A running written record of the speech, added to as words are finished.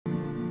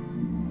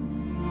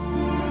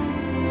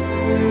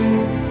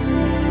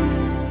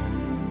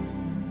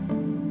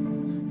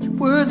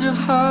clouds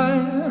are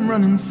high, I'm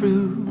running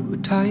through a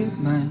tired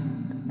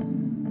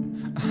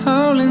mind. A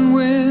howling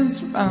wind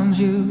surrounds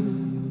you.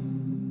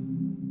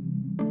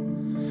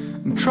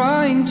 I'm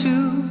trying to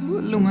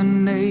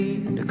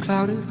illuminate a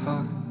clouded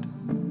heart.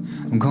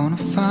 I'm gonna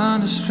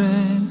find the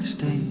strength to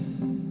stay.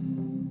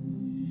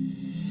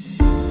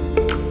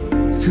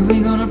 Feel we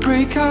gonna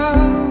break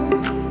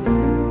out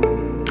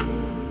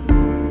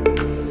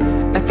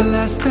at the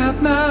last step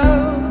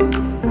now.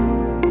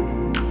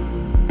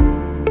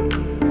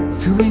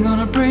 Feel we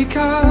gonna break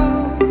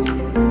out.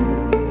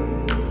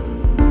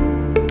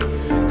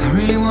 I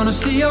really wanna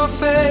see your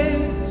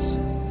face.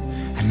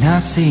 And I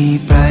see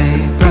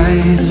bright,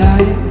 bright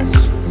lights.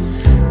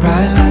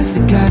 Bright lights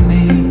that guide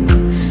me.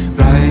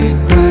 Bright,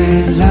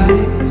 bright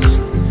lights.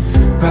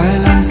 Bright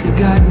lights that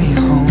guide me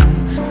home.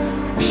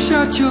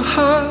 Shut your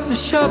heart and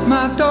shut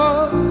my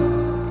door.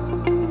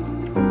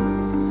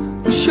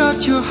 Shut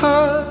your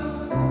heart.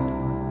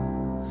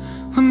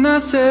 When I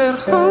said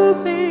hold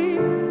me.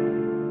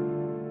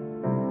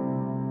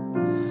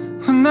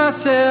 When I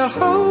said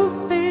hold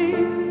me.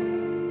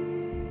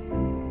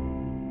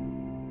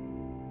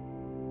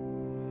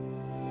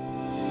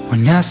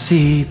 When I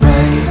see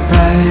bright,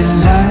 bright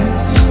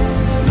lights.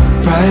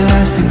 Bright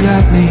lights that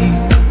guide me.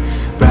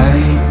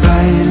 Bright,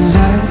 bright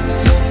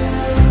lights.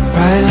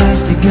 Bright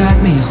lights that guide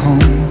me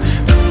home.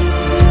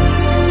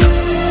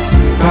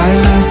 Bright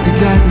lights that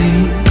guide me.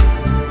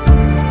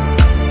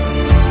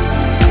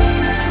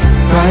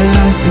 Bright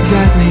lights that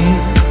guide me.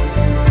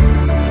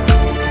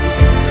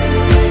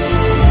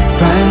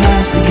 Bright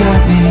lights that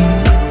guide me.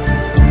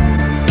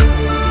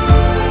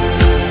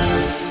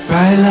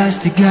 Bright lights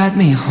that guide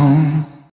me home.